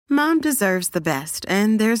Mom deserves the best,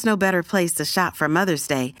 and there's no better place to shop for Mother's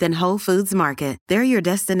Day than Whole Foods Market. They're your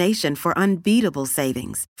destination for unbeatable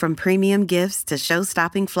savings, from premium gifts to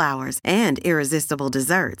show-stopping flowers and irresistible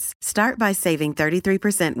desserts. Start by saving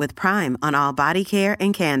 33% with Prime on all body care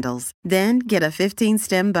and candles. Then get a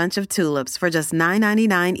 15-stem bunch of tulips for just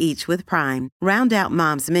 $9.99 each with Prime. Round out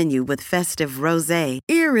Mom's menu with festive rosé,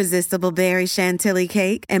 irresistible berry chantilly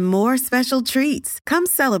cake, and more special treats. Come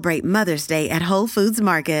celebrate Mother's Day at Whole Foods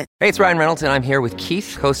Market. Hey, it's Ryan Reynolds, and I'm here with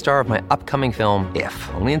Keith, co-star of my upcoming film, If,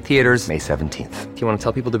 only in theaters May 17th. Do you want to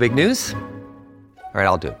tell people the big news? All right,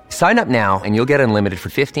 I'll do it. Sign up now and you'll get unlimited for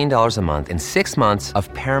 $15 a month and 6 months of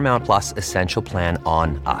Paramount Plus Essential Plan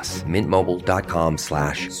on us.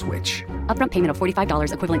 MintMobile.com/switch. Upfront payment of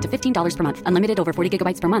 $45 equivalent to $15 per month. Unlimited over 40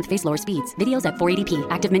 gigabytes per month. Face lower speeds. Videos at 480p.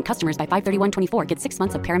 Active Mint customers by 531.24 get 6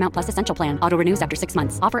 months of Paramount Plus Essential Plan. Auto renews after 6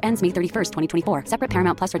 months. Offer ends May 31st, 2024. Separate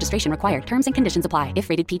Paramount Plus registration required. Terms and conditions apply if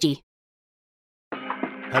rated PG.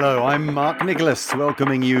 Hello, I'm Mark Nicholas,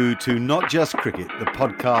 welcoming you to Not Just Cricket, the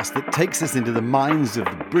podcast that takes us into the minds of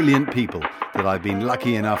the brilliant people that I've been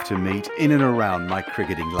lucky enough to meet in and around my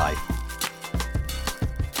cricketing life.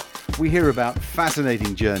 We hear about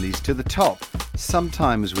fascinating journeys to the top,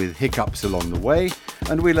 sometimes with hiccups along the way,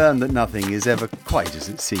 and we learn that nothing is ever quite as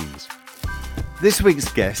it seems. This week's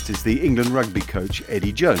guest is the England rugby coach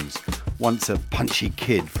Eddie Jones, once a punchy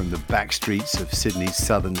kid from the back streets of Sydney's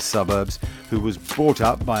southern suburbs who was brought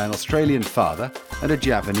up by an Australian father and a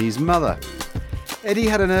Japanese mother. Eddie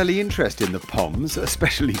had an early interest in the Poms,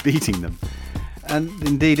 especially beating them, and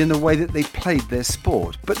indeed in the way that they played their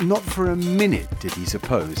sport, but not for a minute did he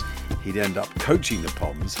suppose he'd end up coaching the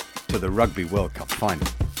Poms to the Rugby World Cup final.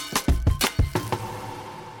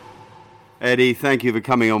 Eddie, thank you for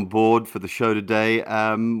coming on board for the show today.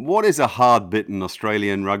 What is a hard-bitten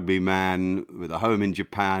Australian rugby man with a home in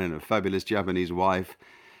Japan and a fabulous Japanese wife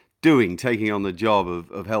doing, taking on the job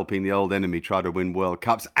of helping the old enemy try to win World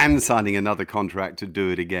Cups and signing another contract to do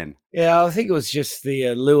it again? Yeah, I think it was just the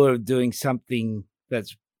allure of doing something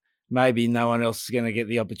that's maybe no one else is going to get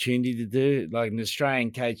the opportunity to do. Like an Australian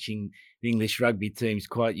coaching the English rugby team is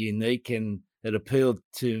quite unique, and it appealed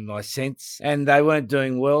to my sense. And they weren't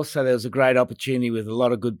doing well, so there was a great opportunity with a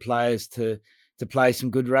lot of good players to play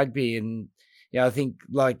some good rugby. And I think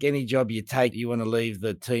like any job you take, you want to leave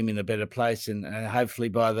the team in a better place. And hopefully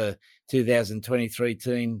by the 2023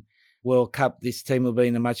 team World Cup, this team will be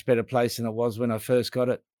in a much better place than it was when I first got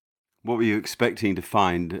it. What were you expecting to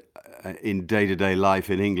find in day-to-day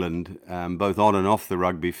life in England, both on and off the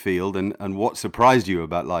rugby field, and what surprised you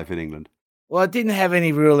about life in England? Well, I didn't have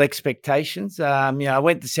any real expectations. I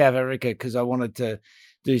went to South Africa because I wanted to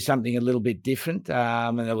do something a little bit different.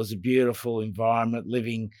 And it was a beautiful environment,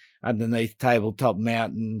 living underneath Tabletop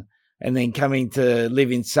Mountain, and then coming to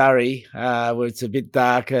live in Surrey, where it's a bit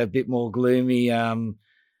darker, a bit more gloomy,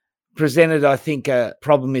 presented, I think, a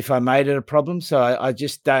problem if I made it a problem. So I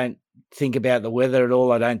just don't think about the weather at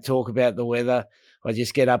all. I don't talk about the weather. I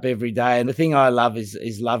just get up every day. And the thing I love is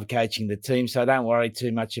love coaching the team. So I don't worry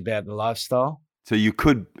too much about the lifestyle. So you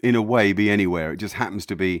could, in a way, be anywhere. It just happens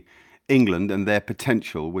to be England and their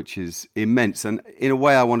potential, which is immense. And in a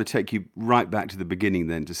way, I want to take you right back to the beginning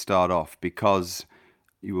then to start off, because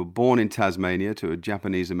you were born in Tasmania to a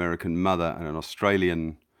Japanese-American mother and an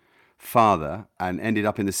Australian father, and ended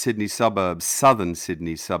up in the Sydney suburbs, southern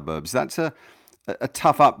Sydney suburbs. That's a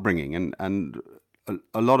tough upbringing, and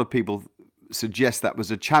a lot of people suggest that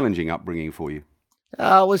was a challenging upbringing for you.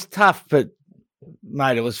 It was tough, but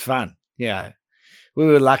mate, it was fun. Yeah, we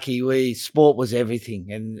were lucky. Sport was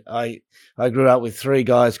everything, and I grew up with three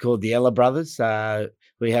guys called the Ella brothers.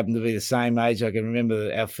 We happened to be the same age. I can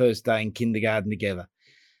remember our first day in kindergarten together.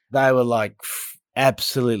 They were like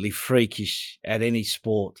absolutely freakish at any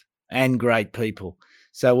sport and great people.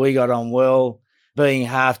 So we got on well. Being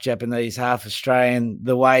half Japanese, half Australian,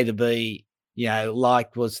 the way to be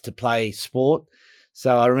liked was to play sport.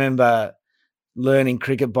 So I remember learning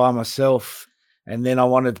cricket by myself, and then I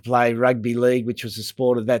wanted to play rugby league, which was a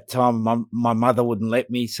sport at that time. My mother wouldn't let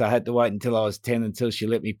me, so I had to wait until I was 10 until she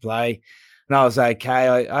let me play. And I was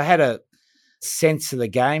okay. I had a sense of the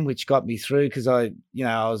game, which got me through, because I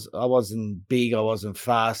wasn't big, I wasn't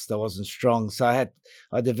fast, I wasn't strong. So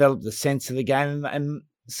I developed the sense of the game, and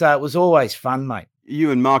so it was always fun, mate.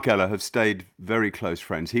 You and Mark Ella have stayed very close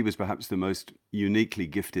friends. He was perhaps the most uniquely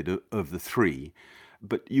gifted of the three,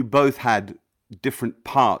 but you both had different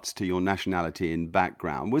parts to your nationality and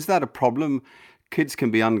background. Was that a problem? Kids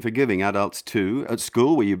can be unforgiving, adults too. At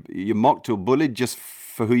school, were you mocked or bullied just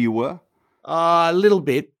for who you were? A little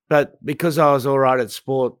bit, but because I was all right at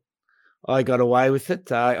sport, I got away with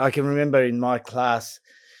it. I can remember in my class,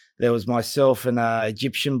 there was myself and an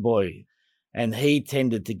Egyptian boy, and he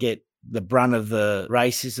tended to get the brunt of the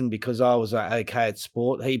racism because I was okay at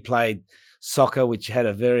sport. He played soccer, which had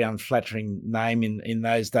a very unflattering name in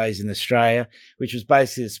those days in Australia, which was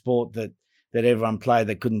basically a sport that everyone played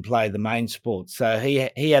that couldn't play the main sport. So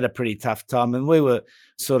he had a pretty tough time, and we were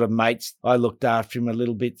sort of mates. I looked after him a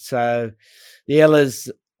little bit. So the Ellas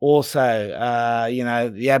also,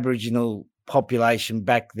 the Aboriginal population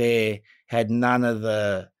back there had none of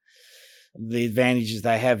the advantages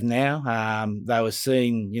they have now. They were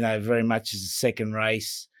seen, very much as a second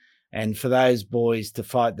race. And for those boys to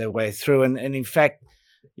fight their way through. And in fact,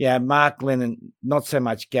 Mark, Glenn, and not so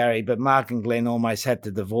much Gary, but Mark and Glenn almost had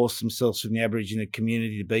to divorce themselves from the Aboriginal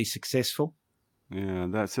community to be successful. Yeah,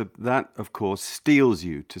 that of course steels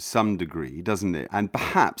you to some degree, doesn't it? And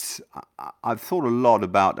perhaps I've thought a lot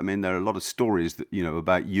about, there are a lot of stories that,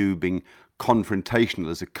 about you being confrontational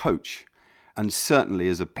as a coach and certainly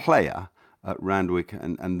as a player at Randwick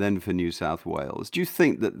and then for New South Wales. Do you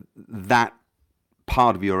think that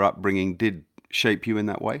part of your upbringing did shape you in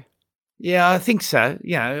that way? Yeah, I think so.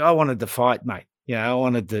 I wanted to fight, mate. I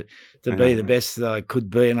wanted to be the best that I could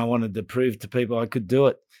be, and I wanted to prove to people I could do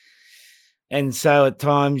it. And so at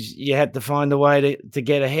times you had to find a way to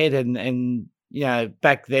get ahead. And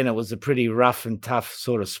back then it was a pretty rough and tough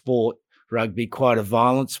sort of sport, rugby, quite a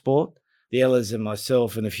violent sport. The Ellas and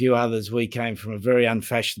myself and a few others, we came from a very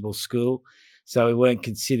unfashionable school. So we weren't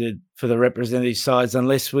considered for the representative sides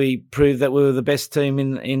unless we proved that we were the best team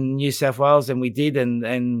in New South Wales, and we did. And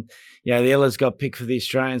the Ellas got picked for the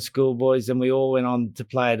Australian schoolboys, and we all went on to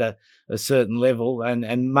play at a certain level.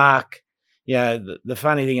 And Mark, the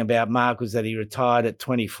funny thing about Mark was that he retired at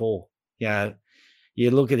 24.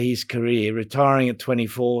 You look at his career, retiring at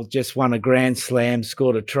 24, just won a Grand Slam,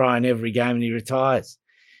 scored a try in every game, and he retires.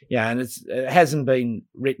 And it hasn't been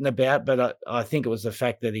written about, but I think it was the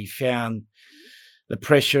fact that he found the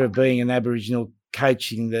pressure of being an Aboriginal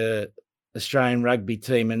coaching the Australian rugby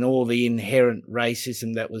team and all the inherent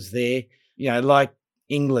racism that was there. Like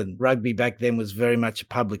England, rugby back then was very much a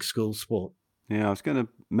public school sport. Yeah, I was going to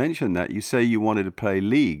mention that. You say you wanted to play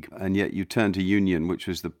league, and yet you turned to union, which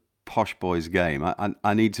was the posh boys' game.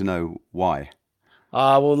 I need to know why.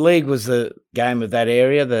 Well, league was the game of that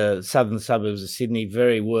area, the southern suburbs of Sydney,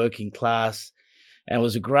 very working class, and it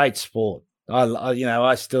was a great sport.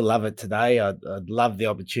 I still love it today. I'd love the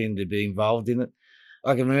opportunity to be involved in it.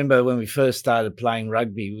 I can remember when we first started playing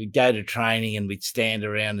rugby, we'd go to training and we'd stand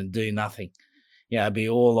around and do nothing. Be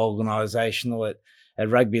all organisational. At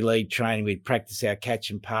rugby league training, we'd practice our catch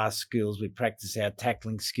and pass skills, we'd practice our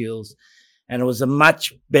tackling skills, and it was a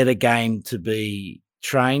much better game to be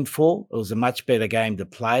trained for. It was a much better game to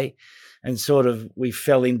play. And sort of we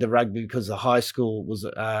fell into rugby because the high school was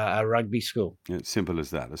a rugby school. Yeah, it's simple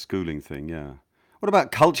as that, a schooling thing, yeah. What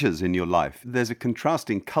about cultures in your life? There's a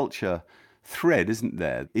contrasting culture thread, isn't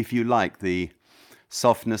there? If you like, the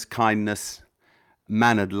softness, kindness,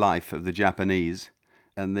 mannered life of the Japanese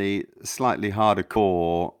and the slightly harder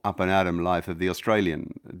core, up and atom life of the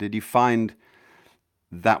Australian. Did you find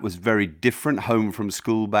that was very different, home from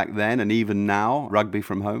school back then and even now, rugby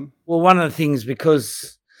from home? Well, one of the things,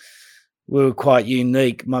 because we were quite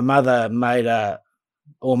unique, my mother made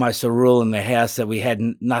almost a rule in the house that we had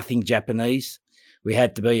nothing Japanese. We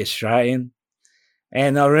had to be Australian.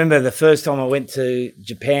 And I remember the first time I went to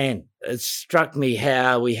Japan, it struck me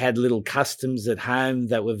how we had little customs at home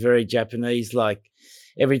that were very Japanese. Like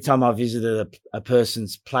every time I visited a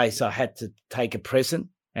person's place, I had to take a present.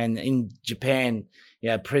 And in Japan,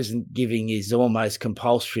 present giving is almost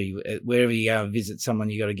compulsory. Wherever you go and visit someone,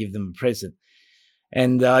 you got to give them a present.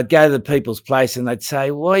 And I'd go to the people's place and they'd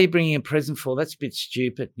say, "Why are you bringing a present for? That's a bit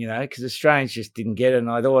stupid," because Australians just didn't get it. And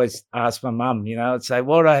I'd always ask my mum, I'd say,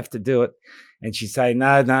 "Why do I have to do it?" And she'd say,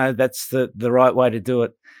 no, that's the right way to do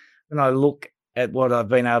it. And I look at what I've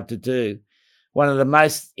been able to do. One of the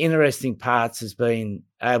most interesting parts has been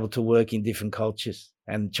able to work in different cultures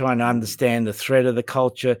and trying to understand the thread of the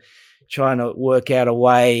culture, trying to work out a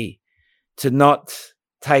way to not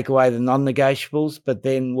take away the non-negotiables, but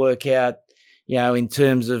then work out, in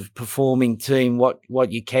terms of performing team,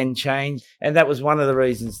 what you can change. And that was one of the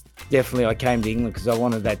reasons, definitely, I came to England, because I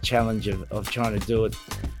wanted that challenge of trying to do it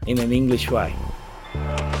in an English way.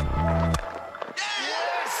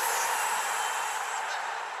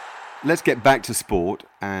 Let's get back to sport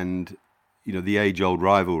and, the age-old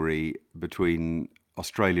rivalry between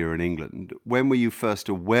Australia and England. When were you first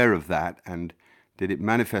aware of that, and did it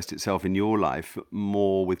manifest itself in your life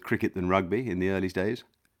more with cricket than rugby in the early days?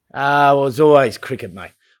 It was always cricket,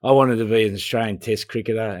 mate. I wanted to be an Australian Test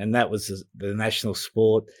cricketer, and that was the national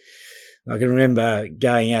sport. I can remember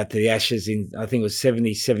going out to the Ashes in, I think it was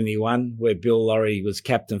 70, 71, where Bill Laurie was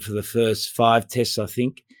captain for the first 5 tests, I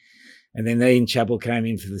think. And then Ian Chappell came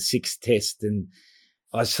in for the 6th test. And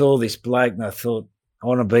I saw this bloke and I thought, I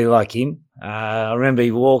want to be like him. I remember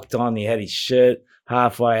he walked on, he had his shirt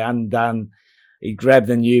halfway undone. He'd grab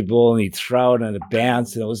the new ball and he'd throw it and it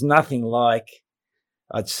bounced. And it was nothing like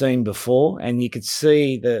I'd seen before. And you could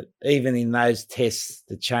see that even in those tests,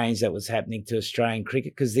 the change that was happening to Australian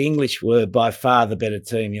cricket, because the English were by far the better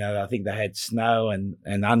team. You know, I think they had Snow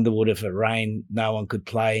and Underwood. If it rained, no one could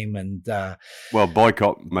play him. And well,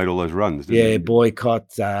 Boycott made all those runs, didn't he? Yeah, Boycott.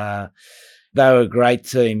 They were a great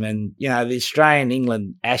team. And, you know, the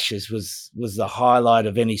Australian-England Ashes was the highlight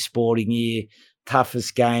of any sporting year.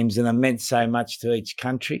 Toughest games, and it meant so much to each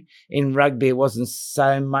country. In rugby, it wasn't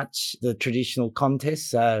so much the traditional contest,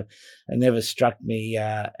 so it never struck me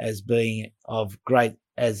as being of great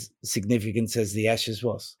as significance as the Ashes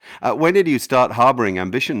was. When did you start harbouring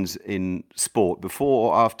ambitions in sport, before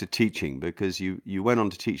or after teaching? Because you went on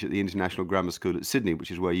to teach at the International Grammar School at Sydney, which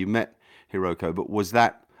is where you met Hiroko, but was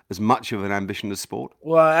that as much of an ambition as sport?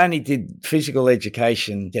 Well, I only did physical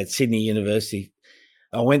education at Sydney University.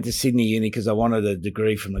 I went to Sydney Uni because I wanted a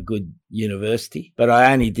degree from a good university, but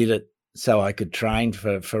I only did it so I could train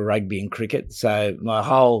for rugby and cricket. So my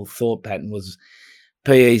whole thought pattern was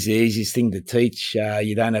PE is the easiest thing to teach.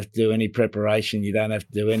 You don't have to do any preparation. You don't have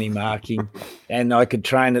to do any marking. And I could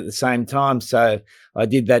train at the same time. So I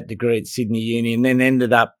did that degree at Sydney Uni and then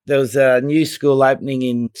ended up, there was a new school opening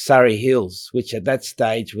in Surrey Hills, which at that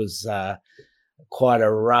stage was quite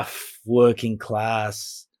a rough working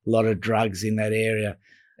class, a lot of drugs in that area.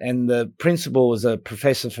 And the principal was a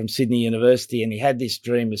professor from Sydney University, and he had this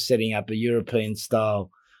dream of setting up a European-style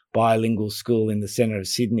bilingual school in the centre of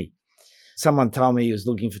Sydney. Someone told me he was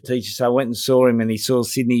looking for teachers, so I went and saw him, and he saw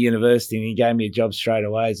Sydney University, and he gave me a job straight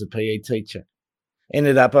away as a PE teacher.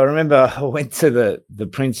 Ended up, I remember I went to the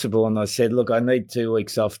principal and I said, look, I need 2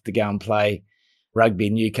 weeks off to go and play rugby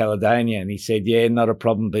in New Caledonia. And he said, yeah, not a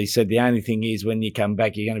problem. But he said, the only thing is when you come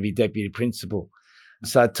back, you're going to be deputy principal.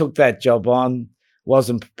 So I took that job on,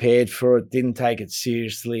 wasn't prepared for it, didn't take it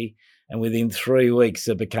seriously. And within 3 weeks,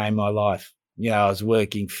 it became my life. You know, I was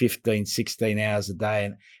working 15, 16 hours a day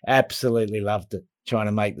and absolutely loved it, trying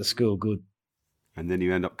to make the school good. And then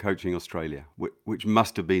you end up coaching Australia, which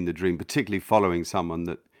must have been the dream, particularly following someone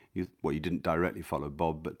that you didn't directly follow,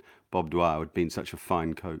 Bob, but Bob Dwyer had been such a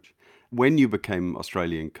fine coach. When you became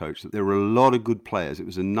Australian coach, there were a lot of good players. It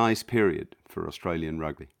was a nice period for Australian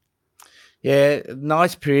rugby. Yeah,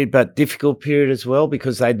 nice period, but difficult period as well,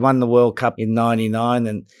 because they'd won the World Cup in 99.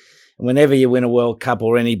 And whenever you win a World Cup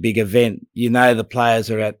or any big event, you know the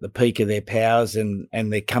players are at the peak of their powers and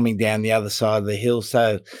they're coming down the other side of the hill.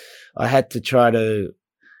 So I had to try to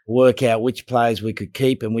work out which players we could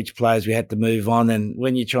keep and which players we had to move on. And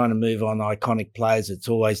when you're trying to move on iconic players, it's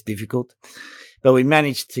always difficult. But we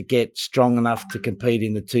managed to get strong enough to compete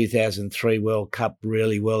in the 2003 World Cup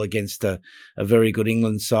really well against a very good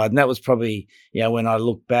England side. And that was probably, you know, when I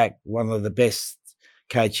look back, one of the best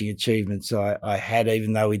coaching achievements I had,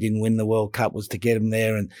 even though we didn't win the World Cup, was to get them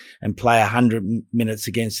there and play 100 minutes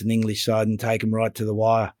against an English side and take them right to the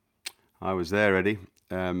wire. I was there, Eddie.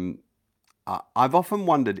 I've often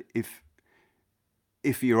wondered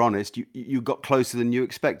if you're honest, you got closer than you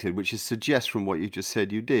expected, which suggests from what you just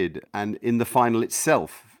said you did. And in the final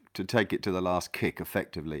itself, to take it to the last kick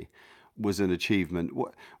effectively was an achievement.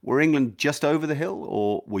 Were England just over the hill,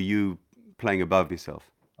 or were you playing above yourself?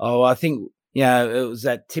 Oh, I think, you know, it was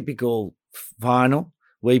that typical final.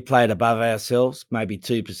 We played above ourselves, maybe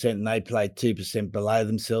 2%, and they played 2% below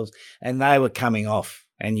themselves. And they were coming off.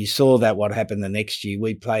 And you saw that what happened the next year.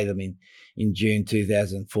 We played them in June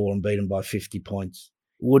 2004 and beat them by 50 points.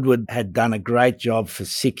 Woodward had done a great job for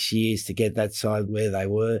 6 years to get that side where they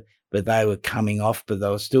were, but they were coming off, but they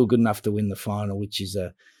were still good enough to win the final, which is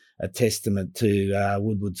a testament to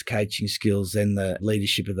Woodward's coaching skills and the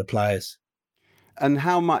leadership of the players. And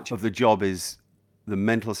how much of the job is the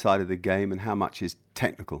mental side of the game and how much is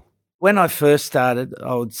technical? When I first started,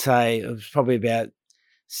 I would say it was probably about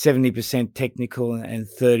 70% technical and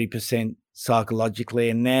 30%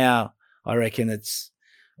 psychologically. And now I reckon it's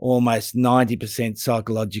almost 90%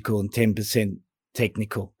 psychological and 10%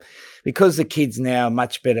 technical, because the kids now are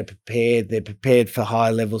much better prepared. They're prepared for high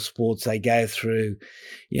level sports. They go through,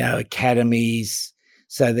 you know, academies.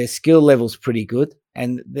 So their skill level's pretty good,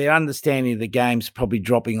 and their understanding of the game's probably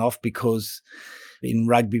dropping off, because in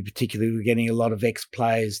rugby particularly, we're getting a lot of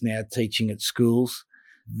ex-players now teaching at schools.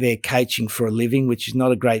 They're coaching for a living, which is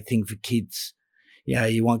not a great thing for kids. You know,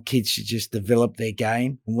 you want kids to just develop their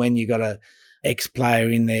game. And when you got a ex-player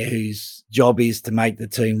in there whose job is to make the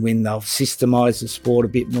team win. They'll systemise the sport a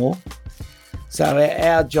bit more. So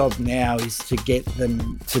our job now is to get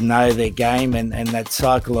them to know their game, and that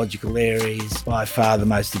psychological area is by far the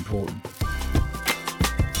most important.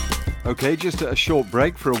 OK, just a short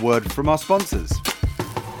break for a word from our sponsors.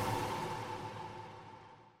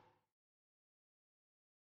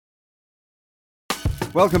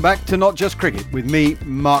 Welcome back to Not Just Cricket with me,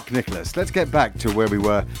 Mark Nicholas. Let's get back to where we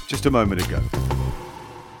were just a moment ago.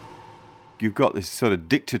 You've got this sort of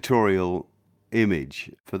dictatorial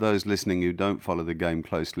image. For those listening who don't follow the game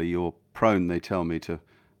closely, you're prone, they tell me, to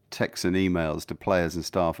texts and emails to players and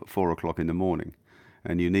staff at 4 o'clock in the morning,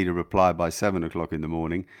 and you need a reply by 7 o'clock in the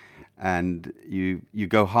morning, and you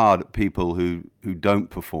go hard at people who don't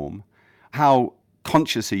perform. How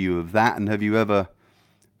conscious are you of that, and have you ever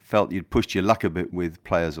felt you'd pushed your luck a bit with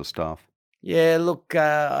players or staff? Yeah, look,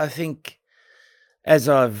 I think as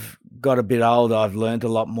I've got a bit older, I've learned a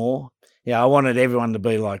lot more. Yeah, I wanted everyone to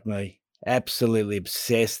be like me. Absolutely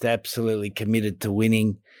obsessed, absolutely committed to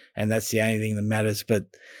winning, and that's the only thing that matters. But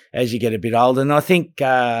as you get a bit older, and I think,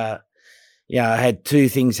 I had two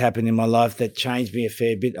things happen in my life that changed me a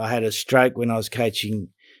fair bit. I had a stroke when I was coaching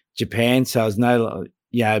Japan, so I was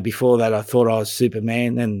before that I thought I was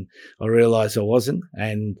Superman, and I realised I wasn't,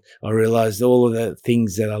 and I realised all of the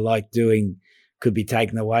things that I liked doing could be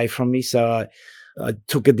taken away from me. So I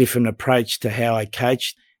took a different approach to how I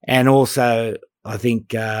coached, and also I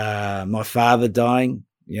think my father dying,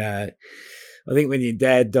 I think when your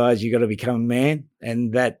dad dies, you got to become a man.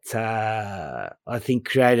 And that, I think,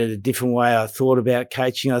 created a different way I thought about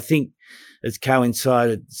coaching. I think it's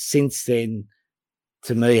coincided since then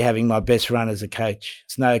to me having my best run as a coach.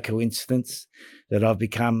 It's no coincidence that I've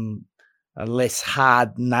become less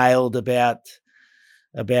hard-nailed about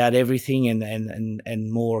everything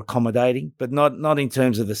and more accommodating, but not in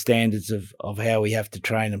terms of the standards of how we have to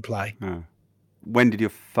train and play. Oh. When did your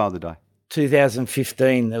father die?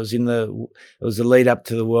 2015. It was the lead up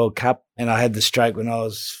to the World Cup, and I had the stroke when I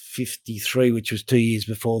was 53, which was 2 years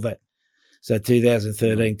before that. So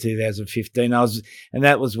 2013, 2015. And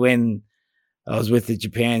that was when I was with the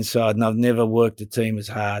Japan side, and I've never worked a team as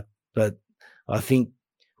hard. But I think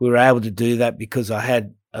we were able to do that because I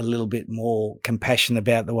had a little bit more compassion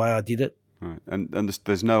about the way I did it. Right. And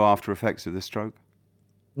there's no after effects of the stroke?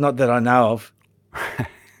 Not that I know of.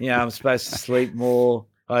 I'm supposed to sleep more.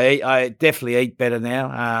 I definitely eat better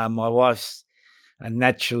now. My wife's a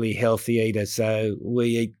naturally healthy eater, so we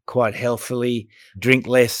eat quite healthily, drink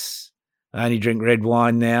less. I only drink red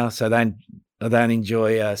wine now, so I don't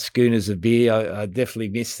enjoy schooners of beer. I definitely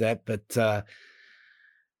miss that, but so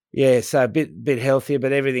a bit healthier,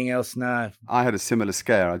 but everything else, no. I had a similar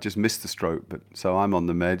scare. I just missed the stroke, so I'm on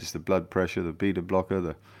the meds, the blood pressure, the beta blocker,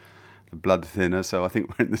 the blood thinner. So I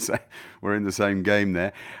think we're in the same game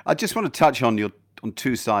there. I just want to touch on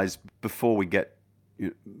two sides before we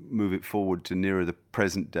move it forward to nearer the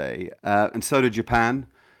present day. And so did Japan.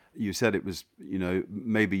 You said it was,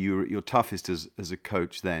 maybe your toughest as a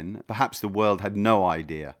coach then. Perhaps the world had no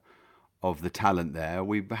idea of the talent there.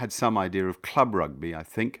 We had some idea of club rugby, I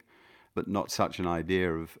think, but not such an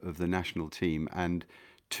idea of the national team. And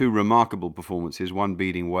two remarkable performances, one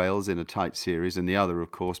beating Wales in a tight series, and the other,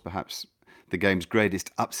 of course, perhaps the game's greatest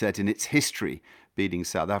upset in its history, beating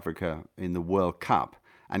South Africa in the World Cup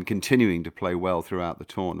and continuing to play well throughout the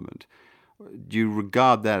tournament. Do you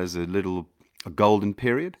regard that as a golden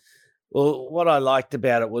period? Well, what I liked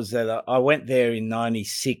about it was that I went there in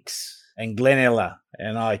 96, and Glenn Eller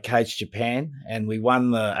and I coached Japan, and we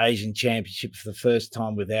won the Asian Championship for the first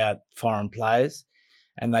time without foreign players.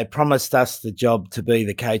 And they promised us the job to be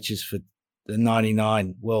the coaches for the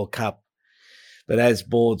 99 World Cup. But as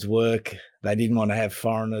boards work, they didn't want to have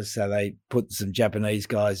foreigners, so they put some Japanese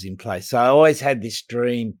guys in place. So I always had this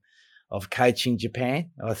dream of coaching Japan.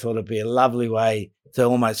 I thought it'd be a lovely way to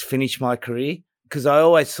almost finish my career, because I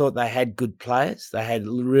always thought they had good players. They had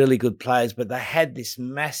really good players, but they had this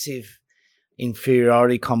massive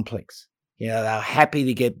inferiority complex. They were happy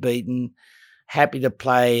to get beaten, happy to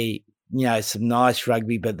play some nice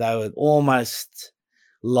rugby, but they were almost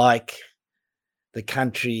like the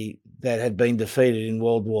country that had been defeated in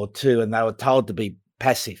World War II, and they were told to be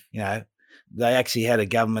passive. They actually had a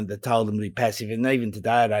government that told them to be passive, and even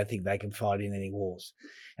today I don't think they can fight in any wars.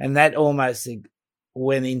 And that almost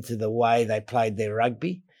went into the way they played their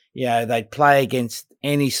rugby. They'd play against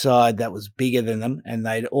any side that was bigger than them, and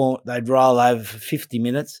they'd roll over for 50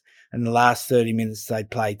 minutes, and the last 30 minutes they'd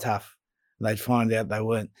play tough. They'd find out they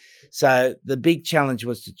weren't. So the big challenge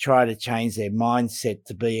was to try to change their mindset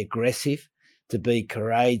to be aggressive, to be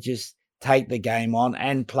courageous, take the game on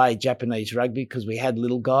and play Japanese rugby, because we had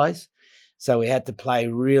little guys. So we had to play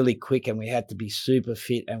really quick and we had to be super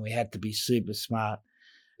fit and we had to be super smart.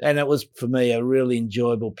 And it was, for me, a really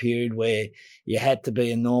enjoyable period where you had to be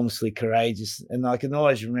enormously courageous. And I can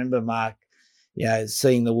always remember, Mark,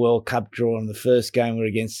 seeing the World Cup draw in the first game we were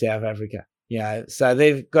against South Africa. So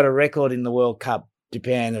they've got a record in the World Cup,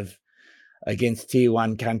 Japan, of against tier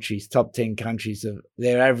 1 countries, top 10 countries.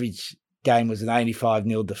 Their average game was an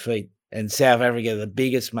 85-0 defeat. And South Africa, the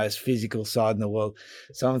biggest, most physical side in the world.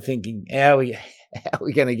 So I'm thinking, how are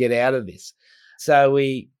we going to get out of this? So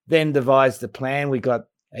we then devised a plan. We got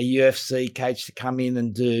a UFC coach to come in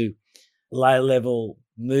and do low-level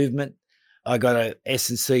movement. I got a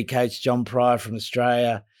S&C coach, John Pryor from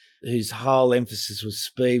Australia, whose whole emphasis was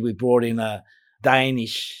speed. We brought in a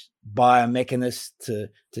Danish biomechanist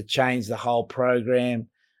to change the whole program.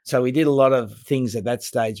 So we did a lot of things at that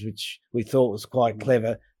stage, which we thought was quite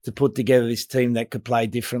clever, to put together this team that could play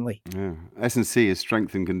differently. Yeah. S&C is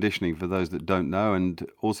strength and conditioning, for those that don't know, and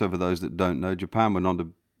also for those that don't know, Japan went on to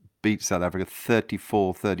beat South Africa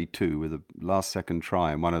 34-32 with a last-second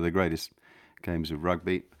try in one of the greatest games of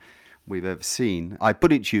rugby we've ever seen. I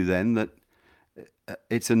put it to you then that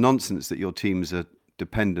it's a nonsense that your teams are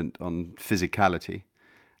dependent on physicality,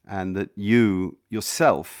 and that you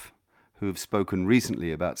yourself, who have spoken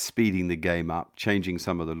recently about speeding the game up, changing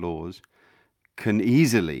some of the laws, can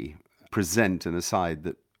easily present an side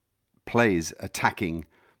that plays attacking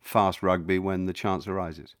fast rugby when the chance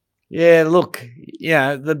arises. Yeah, look,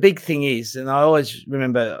 the big thing is, and I always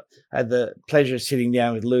remember I had the pleasure of sitting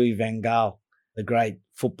down with Louis van Gaal, the great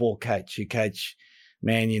football coach who coached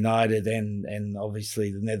Man United and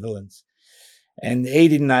obviously the Netherlands. And he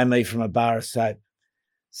didn't know me from a bar of soap.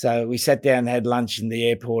 So we sat down and had lunch in the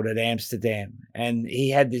airport at Amsterdam. And he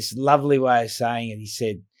had this lovely way of saying it. He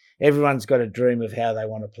said, everyone's got a dream of how they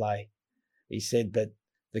want to play. He said that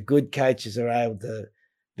the good coaches are able to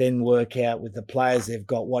then work out with the players they've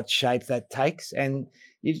got what shape that takes. And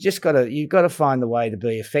you've got to find a way to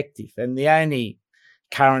be effective. And the only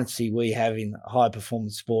currency we have in high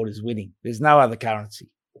performance sport is winning. There's no other currency.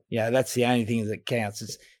 That's the only thing that counts.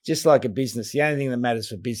 It's just like a business. The only thing that matters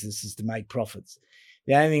for business is to make profits.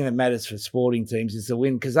 The only thing that matters for sporting teams is to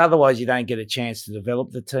win, because otherwise you don't get a chance to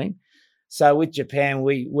develop the team. So with Japan,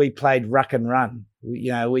 we played ruck and run.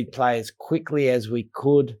 We'd play as quickly as we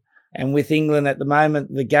could. And with England at the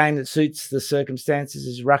moment, the game that suits the circumstances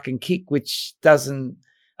is ruck and kick, which doesn't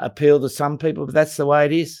appeal to some people, but that's the way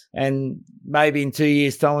it is. And maybe in 2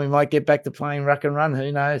 years' time, we might get back to playing ruck and run.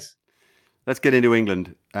 Who knows? Let's get into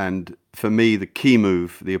England. And for me, the key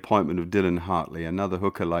move, the appointment of Dylan Hartley, another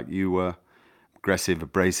hooker like you were, aggressive,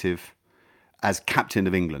 abrasive, as captain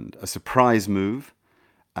of England. A surprise move.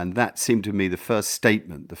 And that seemed to me the first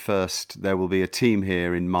statement, there will be a team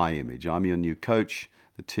here in my image. I'm your new coach.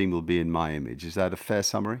 The team will be in my image. Is that a fair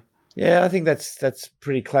summary? Yeah, I think that's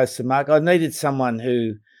pretty close to Mark. I needed someone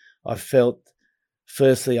who I felt,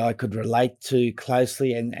 firstly, I could relate to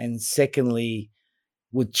closely, and secondly,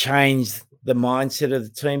 would change the mindset of the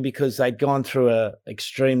team, because they'd gone through a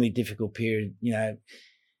extremely difficult period.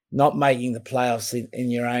 Not making the playoffs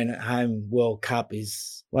in your own home World Cup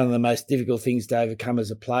is one of the most difficult things to overcome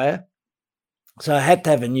as a player. So I had to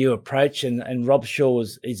have a new approach, and Rob Shaw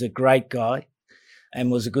is a great guy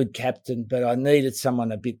and was a good captain, but I needed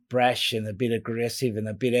someone a bit brash and a bit aggressive and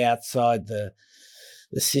a bit outside the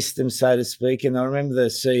system, so to speak. And I remember the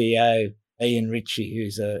CEO, Ian Ritchie,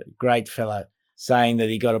 who's a great fellow, saying that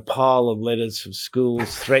he got a pile of letters from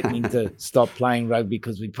schools threatening to stop playing rugby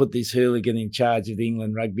because we put this hooligan in charge of the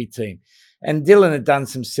England rugby team. And Dylan had done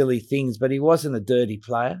some silly things, but he wasn't a dirty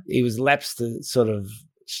player. He was lapsed to sort of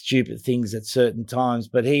stupid things at certain times,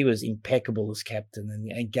 but he was impeccable as captain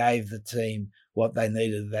and gave the team what they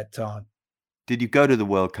needed at that time. Did you go to the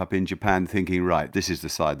World Cup in Japan thinking, right, this is the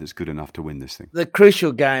side that's good enough to win this thing? The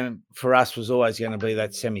crucial game for us was always going to be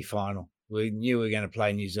that semi-final. We knew we were going to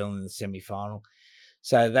play New Zealand in the semi-final.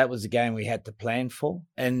 So that was the game we had to plan for.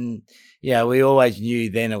 And, we always knew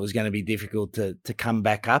then it was going to be difficult to come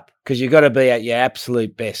back up, because you've got to be at your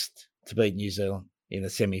absolute best to beat New Zealand in the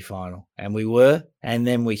semi-final. And we were. And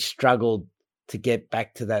then we struggled to get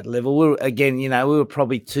back to that level. We were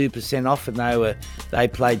probably 2% off, and they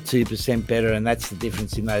played 2% better, and that's the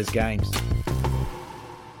difference in those games.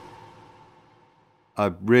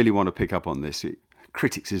 I really want to pick up on this.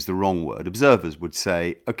 Critics is the wrong word. Observers would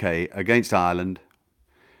say, okay, against Ireland,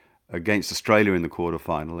 against Australia in the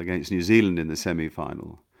quarterfinal, against New Zealand in the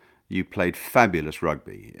semi-final, you played fabulous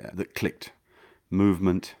rugby that clicked.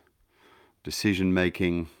 Movement,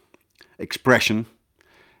 decision-making, expression.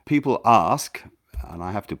 People ask, and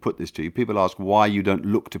I have to put this to you, why you don't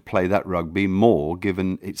look to play that rugby more,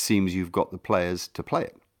 given it seems you've got the players to play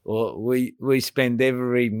it. Or we spend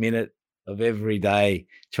every minute of every day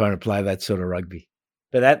trying to play that sort of rugby.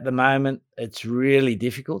 But at the moment, it's really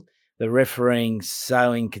difficult. The refereeing's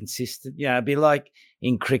so inconsistent. You know, it'd be like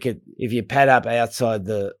in cricket, if you pad up outside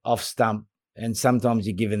the off stump and sometimes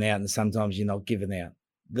you're given out and sometimes you're not given out.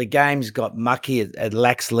 The game's got mucky. It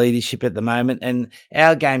lacks leadership at the moment. And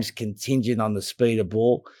our game's contingent on the speed of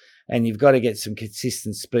ball. And you've got to get some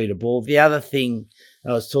consistent speed of ball. The other thing,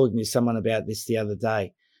 I was talking to someone about this the other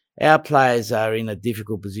day, our players are in a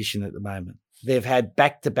difficult position at the moment. They've had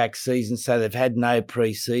back-to-back seasons, so they've had no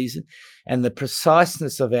pre-season. And the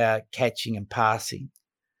preciseness of our catching and passing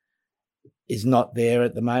is not there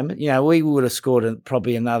at the moment. You know, we would have scored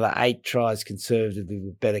probably another 8 tries conservatively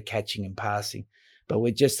with better catching and passing. But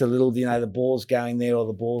we're just a little, you know, the ball's going there or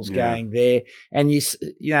the ball's going there. And, you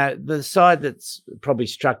know, the side that's probably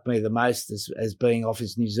struck me the most as being off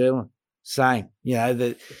is New Zealand. Same, you know,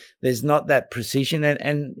 that there's not that precision.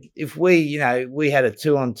 And if we had a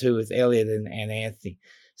 2-on-2 with Elliott and Anthony.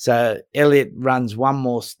 So Elliott runs one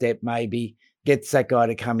more step maybe, gets that guy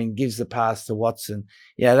to come in, gives the pass to Watson.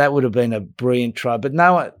 Yeah, that would have been a brilliant try.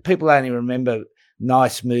 But people only remember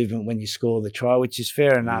nice movement when you score the try, which is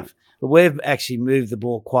fair enough. But we've actually moved the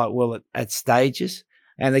ball quite well at stages.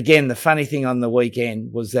 And again, the funny thing on the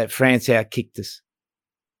weekend was that France out-kicked us.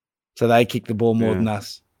 So they kicked the ball more than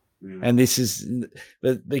us. Yeah. And this is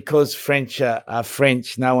because French are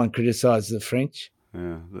French, no one criticises the French.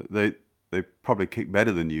 Yeah, they probably kick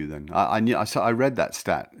better than you then. I read that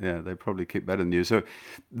stat. Yeah, they probably kick better than you. So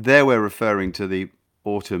there we're referring to the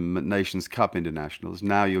Autumn Nations Cup internationals.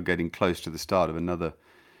 Now you're getting close to the start of another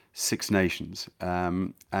 6 nations.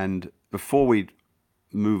 And before we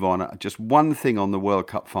move on, just one thing on the World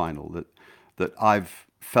Cup final that I've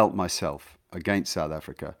felt myself against South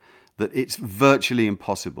Africa, that it's virtually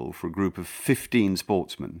impossible for a group of 15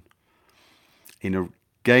 sportsmen in a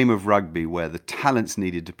game of rugby where the talents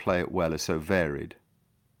needed to play it well are so varied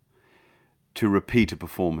to repeat a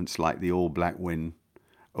performance like the All Black win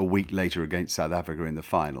a week later against South Africa in the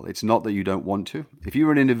final. It's not that you don't want to. If you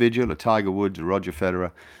were an individual, a Tiger Woods, a Roger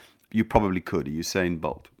Federer, you probably could, a Usain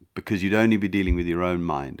Bolt, because you'd only be dealing with your own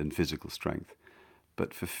mind and physical strength.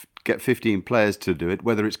 But get 15 players to do it,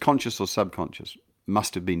 whether it's conscious or subconscious,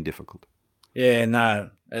 must have been difficult. Yeah,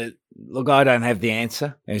 no. Look, I don't have the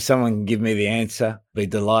answer. If someone can give me the answer, I'd be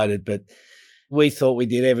delighted. But we thought we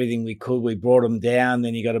did everything we could. We brought them down,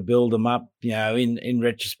 then you got to build them up. You know, in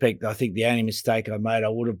retrospect, I think the only mistake I made, I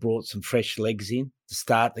would have brought some fresh legs in to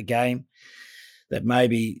start the game. That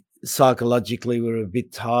maybe psychologically we were a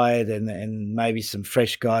bit tired and maybe some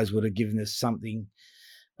fresh guys would have given us something.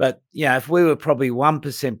 But, you know, if we were probably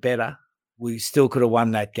 1% better, we still could have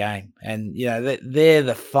won that game. And, you know, they're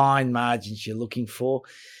the fine margins you're looking for.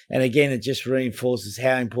 And again, it just reinforces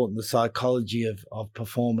how important the psychology of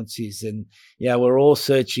performance is. And, you know, we're all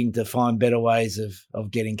searching to find better ways of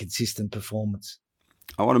getting consistent performance.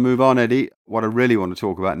 I want to move on, Eddie. What I really want to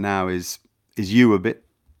talk about now is you a bit.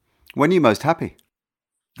 When are you most happy?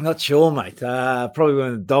 Not sure, mate. Probably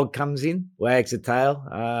when the dog comes in, wags a tail.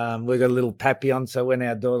 We've got a little Papillon, so when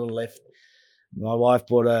our daughter left, my wife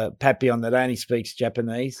bought a Papillon that only speaks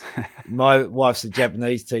Japanese. My wife's a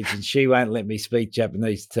Japanese teacher, and she won't let me speak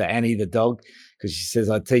Japanese to Annie, the dog, because she says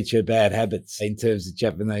I teach her bad habits in terms of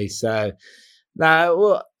Japanese. So, no,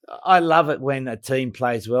 well, I love it when a team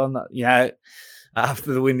plays well. You know,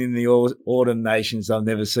 after the win in the Autumn Nations, I've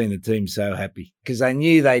never seen a team so happy because they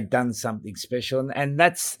knew they'd done something special. And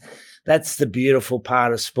that's the beautiful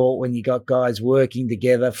part of sport, when you got guys working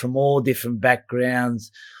together from all different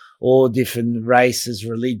backgrounds, all different races,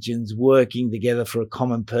 religions, working together for a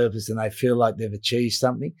common purpose, and they feel like they've achieved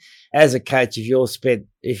something. As a coach,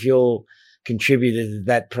 if you're contributed to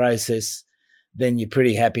that process, then you're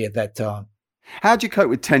pretty happy at that time. How do you cope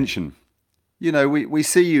with tension? You know, we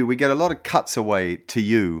see you, we get a lot of cuts away to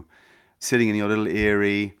you, sitting in your little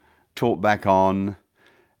eyrie, talk back on,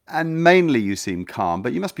 and mainly you seem calm,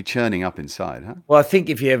 but you must be churning up inside, huh? Well, I think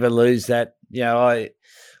if you ever lose that, you know, I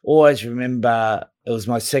always remember it was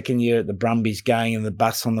my second year at the Brumbies going in the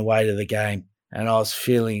bus on the way to the game, and I was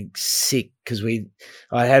feeling sick because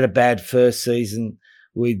I had a bad first season.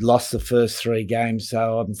 We'd lost the first 3 games,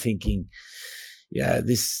 so I'm thinking, yeah,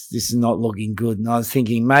 this is not looking good. And I was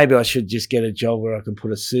thinking maybe I should just get a job where I can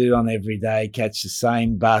put a suit on every day, catch the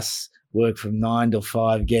same bus, work from 9 till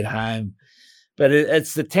 5, get home. But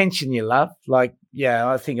it's the tension you love. Like, yeah,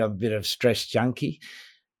 I think I'm a bit of a stress junkie.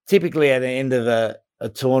 Typically at the end of a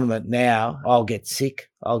tournament now, I'll get sick,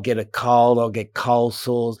 I'll get a cold, I'll get cold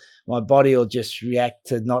sores. My body will just react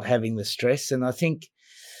to not having the stress. And I think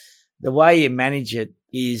the way you manage it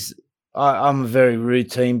is I'm a very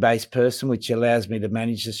routine-based person, which allows me to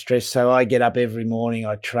manage the stress. So I get up every morning,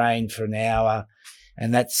 I train for an hour,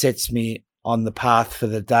 and that sets me on the path for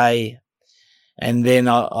the day. And then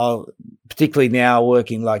I'll particularly now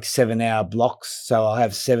working like 7-hour blocks. So I'll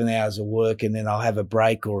have 7 hours of work and then I'll have a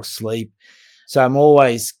break or a sleep. So I'm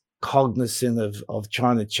always cognizant of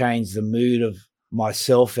trying to change the mood of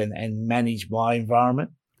myself and manage my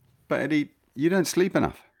environment. But Eddie, you don't sleep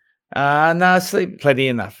enough. No, I sleep plenty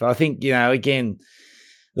enough. I think, again,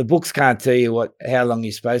 the books can't tell you how long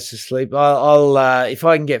you're supposed to sleep. I'll if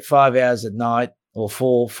I can get 5 hours at night or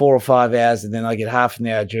 4 or 5 hours, and then I get half an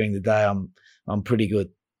hour during the day, I'm pretty good.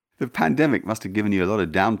 The pandemic must have given you a lot of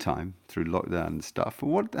downtime through lockdown and stuff.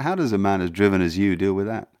 How does a man as driven as you deal with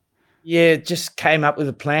that? Yeah, just came up with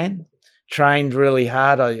a plan, trained really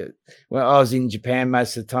hard. I was in Japan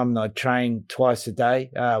most of the time, and I trained twice a day,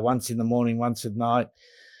 once in the morning, once at night,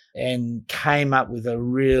 and came up with a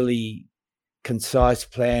really concise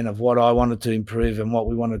plan of what I wanted to improve and what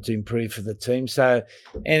we wanted to improve for the team. So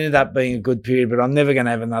it ended up being a good period, but I'm never going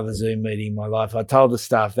to have another Zoom meeting in my life. I told the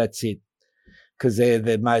staff that's it, because they're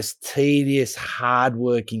the most tedious,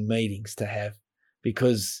 hard-working meetings to have,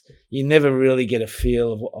 because you never really get a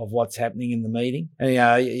feel of what's happening in the meeting. And,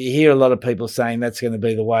 you hear a lot of people saying that's going to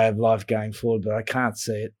be the way of life going forward, but I can't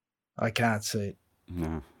see it.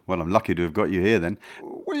 No. Well, I'm lucky to have got you here then.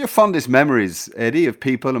 What are your fondest memories, Eddie, of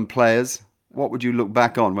people and players? What would you look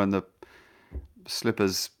back on when the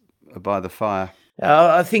slippers are by the fire?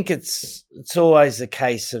 I think it's always the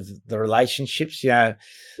case of the relationships.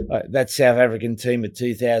 That South African team of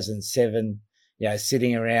 2007,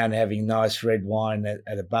 sitting around having nice red wine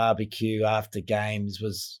at a barbecue after games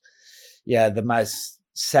was, the most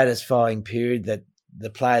satisfying period, that the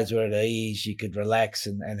players were at ease, you could relax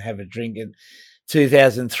and have a drink. And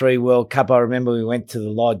 2003 World Cup, I remember we went to the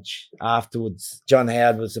lodge afterwards. John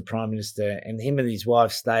Howard was the Prime Minister, and him and his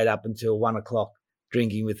wife stayed up until 1 o'clock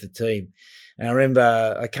drinking with the team. And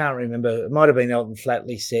I can't remember, it might have been Elton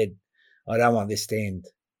Flatley said, I don't want this to end.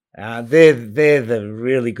 They're the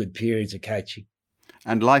really good periods of coaching.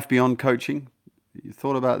 And life beyond coaching? You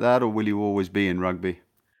thought about that, or will you always be in rugby?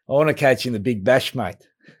 I want to coach in the Big Bash, mate.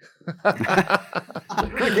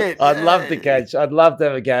 Cricket. I'd love to coach. I'd love to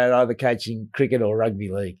have a go at either coaching cricket or rugby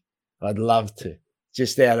league. I'd love to,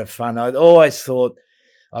 just out of fun. I'd always thought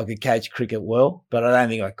I could coach cricket well, but I don't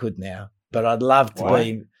think I could now. But I'd love to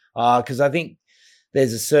be, because I think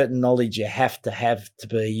there's a certain knowledge you have to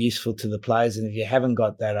be useful to the players. And if you haven't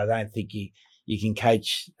got that, I don't think you can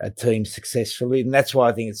coach a team successfully. And that's why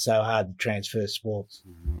I think it's so hard to transfer sports.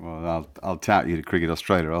 Well, I'll tout you to Cricket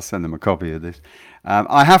Australia. I'll send them a copy of this.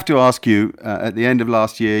 I have to ask you, at the end of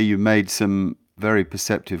last year, you made some very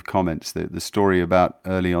perceptive comments. The story about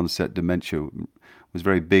early onset dementia was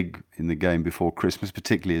very big in the game before Christmas,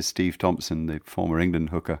 particularly as Steve Thompson, the former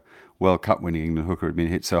England hooker, World Cup winning England hooker, had been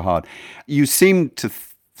hit so hard. You seemed to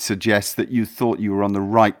suggest that you thought you were on the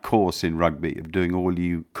right course in rugby, of doing all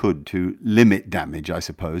you could to limit damage, I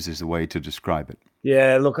suppose, is the way to describe it.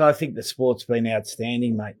 Yeah, look, I think the sport's been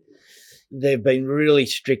outstanding, mate. They've been really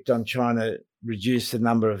strict on trying to reduce the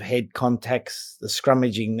number of head contacts. The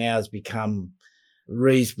scrummaging now has become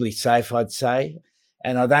reasonably safe, I'd say.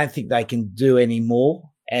 And I don't think they can do any more.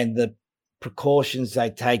 And the precautions they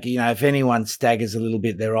take, if anyone staggers a little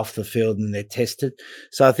bit, they're off the field and they're tested.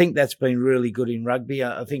 So I think that's been really good in rugby.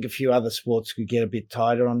 I think a few other sports could get a bit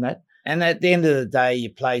tighter on that. And at the end of the day,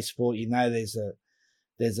 you play sport, there's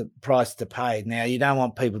a price to pay. Now, you don't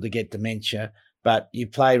want people to get dementia, but you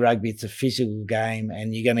play rugby, it's a physical game,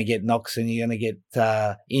 and you're going to get knocks and you're going to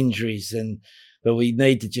get injuries. But we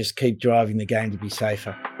need to just keep driving the game to be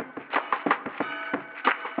safer.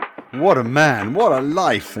 What a man, what a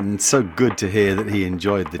life, and so good to hear that he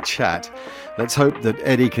enjoyed the chat. Let's hope that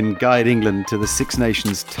Eddie can guide England to the Six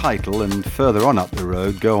Nations title and further on up the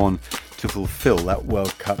road go on to fulfil that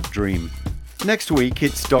World Cup dream. Next week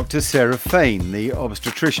it's Dr. Sarah Fain, the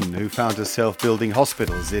obstetrician who found herself building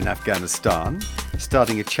hospitals in Afghanistan,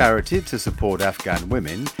 starting a charity to support Afghan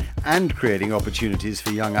women, and creating opportunities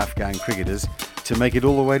for young Afghan cricketers to make it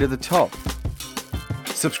all the way to the top.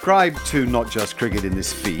 Subscribe to Not Just Cricket in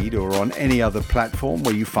this feed or on any other platform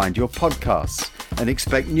where you find your podcasts, and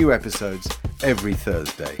expect new episodes every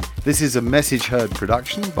Thursday. This is a Message Heard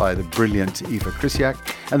production by the brilliant Aoife Krisiak,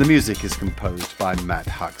 and the music is composed by Matt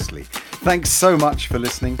Huxley. Thanks so much for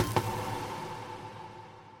listening.